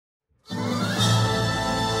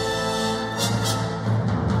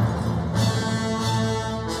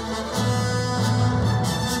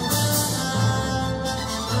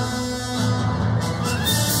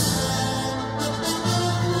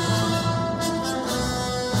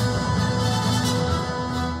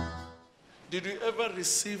Did you ever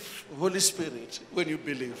receive Holy Spirit when you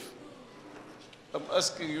believe? I'm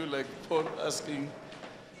asking you like Paul asking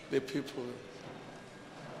the people.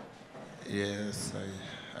 Yes,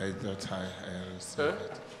 I thought I received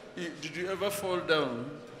it. Did you ever fall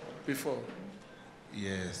down before?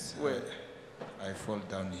 Yes. Where? I fall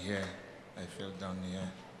down here. I fell down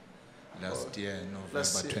here last year, November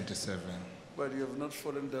last year. 27. But you have not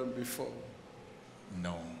fallen down before?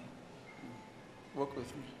 No. Walk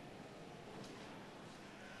with me.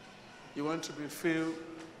 You want to be filled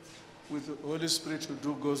with the Holy Spirit to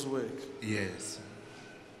do God's work? Yes.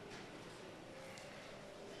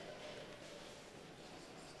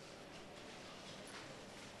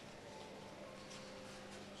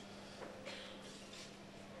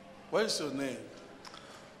 What is your name?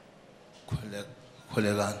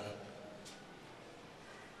 Kolegan.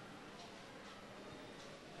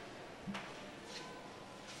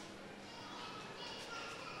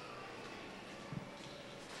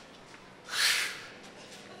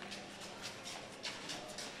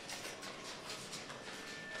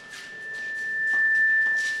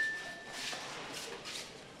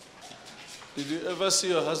 Did you ever see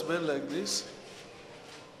your husband like this?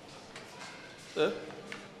 Huh?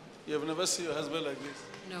 You have never seen your husband like this?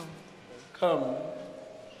 No. Come.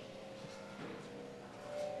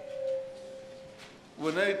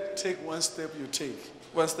 When I take one step, you take.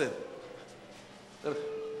 One step.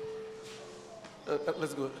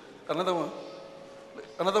 Let's go. Another one.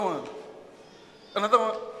 Another one. Another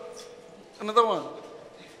one. Another one.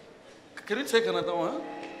 Can you take another one?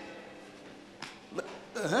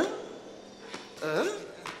 Uh-huh. Uh-huh.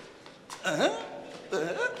 Uh-huh.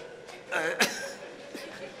 Uh-huh. Uh-huh.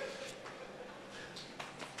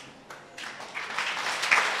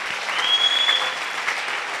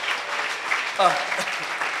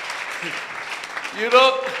 You know,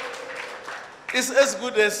 it's as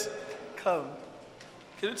good as come.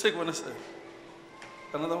 Can you take one step?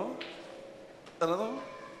 Another one? Another one?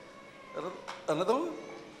 Another one?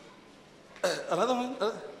 Another one?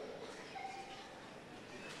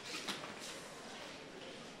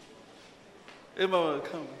 Hey, Mama,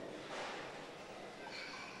 come.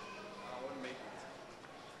 I won't make it.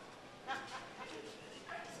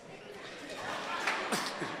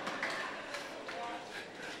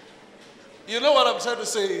 You know what I'm trying to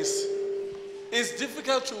say is, it's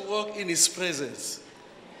difficult to walk in His presence.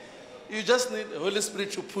 You just need the Holy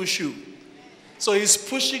Spirit to push you. So He's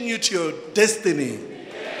pushing you to your destiny.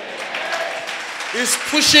 He's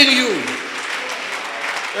pushing you.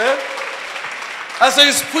 Eh? I say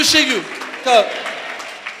He's pushing you. Come.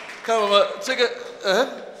 Come, Mama. Take it.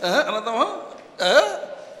 Another one.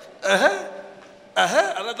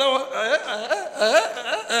 Another one.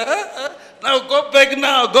 Now go back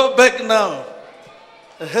now. Go back now.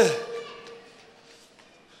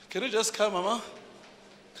 Can you just come, Mama?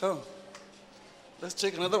 Come. Let's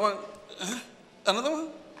take another one. Another one.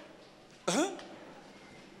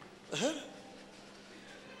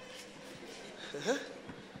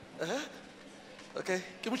 Okay.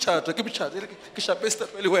 Give me charge. Give me charge.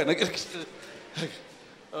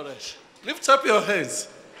 All right. Lift up your hands.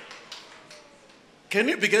 Can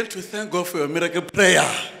you begin to thank God for your miracle prayer?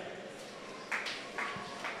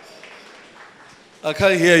 I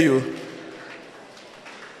can't hear you.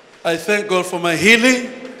 I thank God for my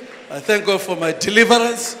healing. I thank God for my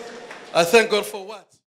deliverance. I thank God for what?